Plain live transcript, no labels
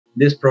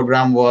This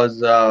program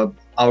was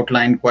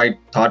outlined quite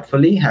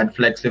thoughtfully, had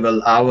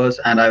flexible hours,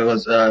 and I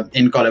was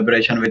in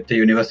collaboration with the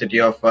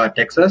University of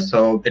Texas.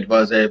 So it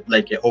was a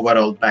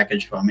overall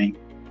package for me.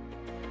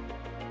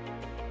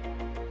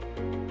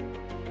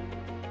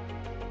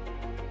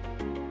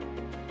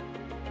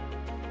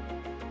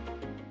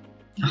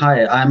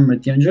 Hi, I'm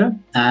Mrityunjay,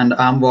 and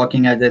I'm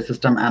working as a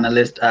system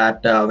analyst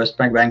at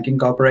Westpac Banking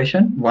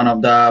Corporation, one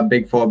of the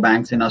big four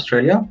banks in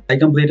Australia. I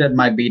completed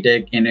my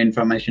BTech in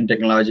information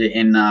technology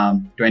in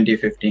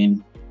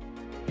 2015.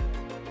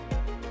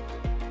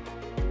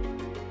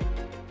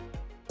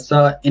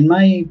 So in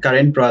my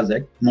current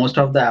project, most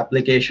of the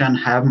application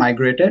have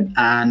migrated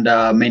and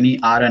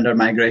many are under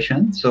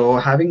migration. So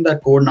having the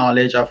core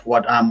knowledge of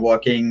what I'm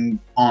working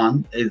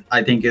on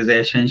I think is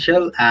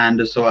essential.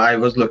 And so I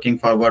was looking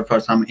forward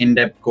for some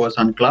in-depth course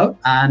on cloud.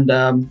 And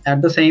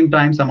at the same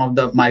time, some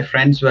of my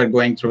friends were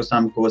going through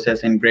some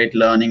courses in great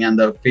learning and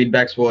the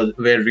feedbacks were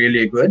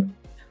really good.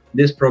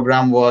 This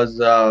program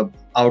was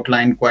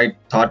outlined quite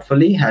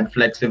thoughtfully, had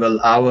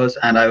flexible hours,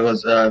 and I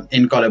was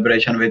in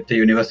collaboration with the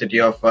University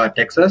of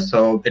Texas.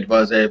 So it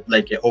was a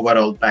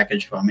overall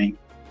package for me.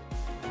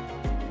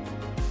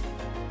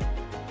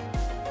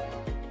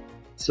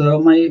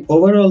 So my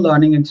overall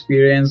learning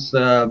experience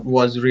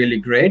was really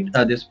great.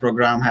 This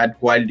program had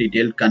quite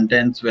detailed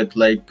contents with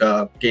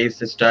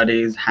case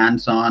studies,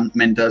 hands-on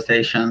mentor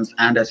sessions,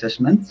 and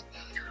assessments.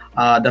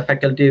 The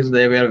faculties,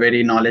 they were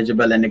very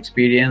knowledgeable and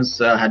experienced,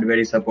 had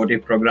very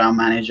supportive program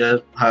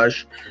manager,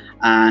 Harsh.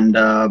 And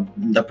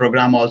the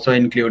program also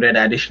included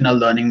additional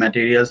learning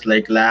materials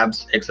like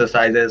labs,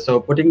 exercises. So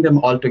putting them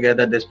all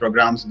together, this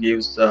program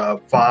gives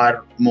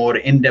far more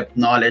in-depth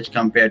knowledge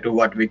compared to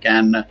what we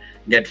can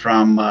get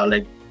from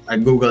a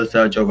Google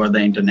search over the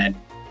internet.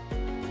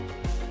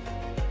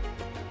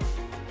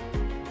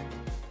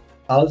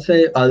 I'll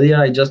say earlier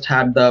I just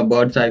had the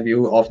bird's eye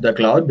view of the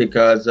cloud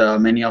because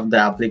many of the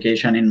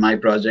application in my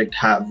project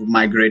have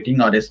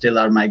migrating or they still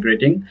are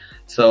migrating.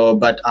 So,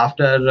 but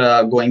after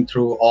going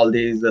through all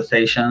these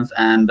sessions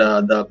and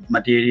the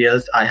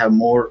materials, I have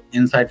more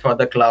insight for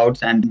the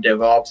clouds and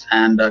DevOps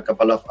and a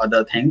couple of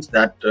other things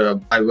that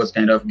I was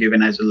kind of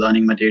given as a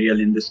learning material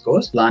in this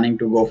course. Planning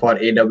to go for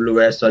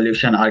AWS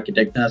Solution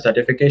Architect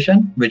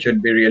certification, which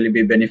would be really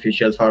be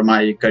beneficial for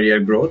my career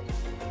growth.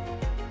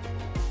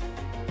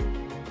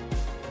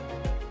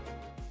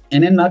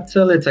 In a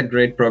nutshell, it's a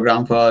great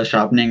program for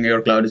sharpening your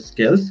cloud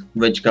skills,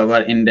 which cover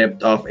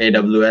in-depth of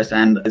AWS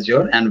and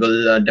Azure, and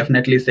will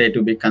definitely say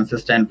to be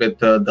consistent with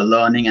the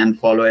learning and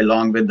follow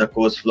along with the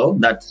course flow.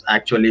 That's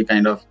actually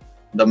kind of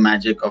the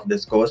magic of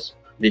this course.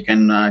 We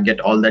can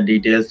get all the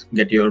details,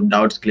 get your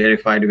doubts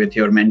clarified with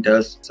your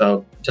mentors.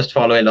 So just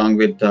follow along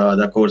with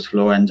the course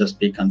flow and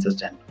just be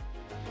consistent.